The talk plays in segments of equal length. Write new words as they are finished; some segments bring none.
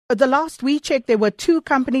The last we checked, there were 2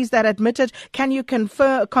 companies that admitted. Can you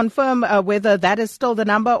confirm whether that is still the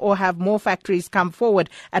number, or have more factories come forward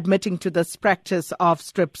admitting to this practice of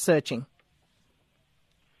strip searching?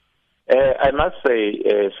 I must say,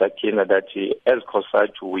 Sakina, that as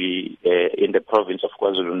Cosatu, we in the province of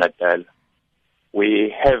KwaZulu-Natal,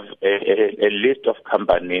 we have a list of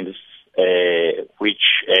companies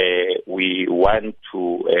which we want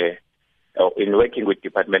to, in working with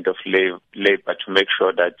Department of Labor, to make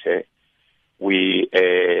sure that we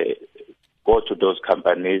go to those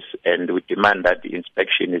companies and we demand that the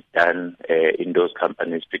inspection is done in those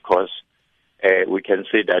companies, because we can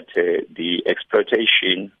see that the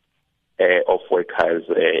exploitation of workers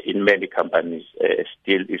in many companies is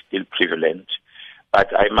still prevalent.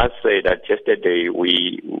 But I must say that yesterday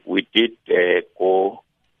we did go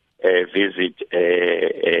visit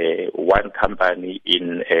one company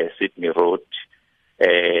in Sydney Road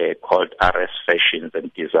called RS Fashions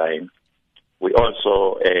and Design. We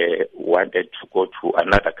also wanted to go to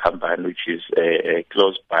another company which is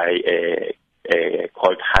close by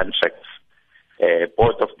called Handtrax.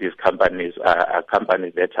 Both of these companies are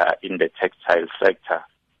companies that are in the textile sector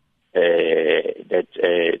that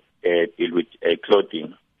deal with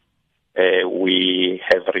clothing. We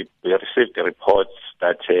have received reports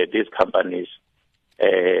that these companies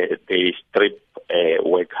they strip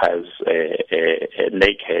workers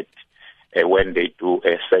naked when they do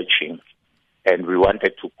searching, and we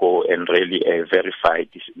wanted to go and really verify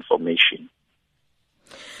this information.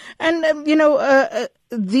 And,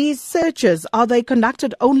 these searches, are they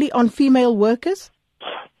conducted only on female workers?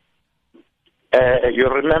 You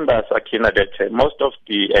remember, Sakina, that most of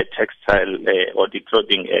the textile or the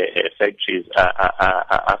clothing factories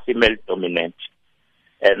are female dominant.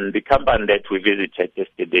 And the company that we visited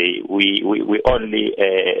yesterday, we only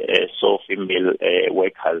saw female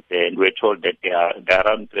workers there, and we were told that there are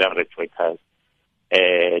around 300 workers.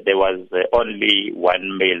 There was only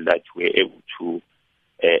one male that we were able to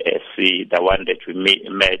see, the one that we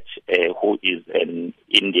met, who is an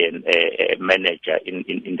Indian manager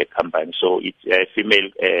in the company. So it's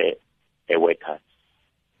female workers.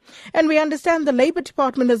 And we understand the Labour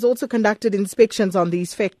Department has also conducted inspections on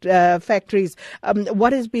these factories.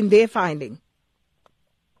 What has been their finding?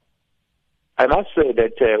 I must say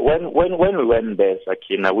that when we went there,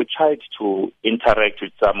 Sakina, we tried to interact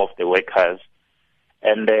with some of the workers,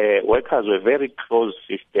 and the workers were very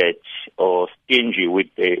close-fisted or stingy with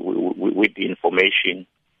the information.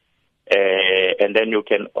 And then you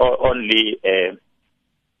can only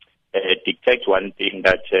detect one thing,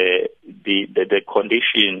 that the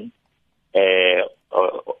condition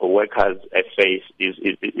workers face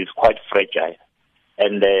is quite fragile.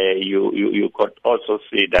 And you could also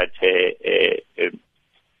see that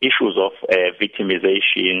issues of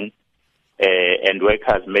victimization and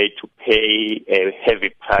workers made to pay a heavy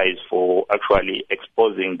price for actually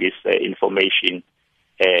exposing this information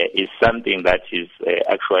is something that is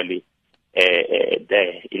actually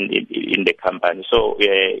there in the company. So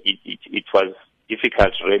it was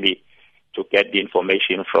difficult really to get the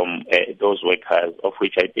information from those workers, of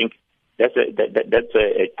which I think that's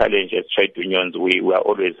a challenge as trade unions we are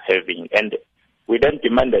always having. And we then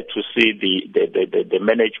demanded to see the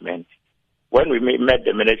management. When we met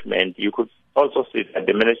the management, you could also see that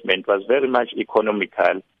the management was very much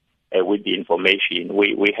economical with the information.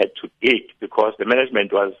 We had to dig, because the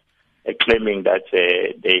management was claiming that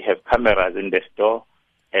they have cameras in the store,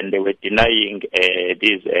 and they were denying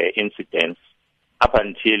these incidents up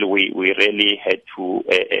until we really had to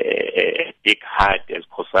dig hard as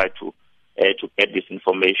Cosatu to get this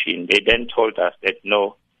information. They then told us that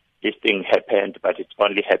no, this thing happened, but it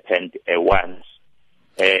only happened once.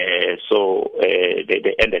 So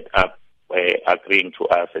they ended up agreeing to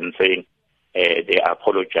us and saying they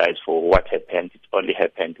apologize for what happened. It only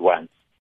happened once.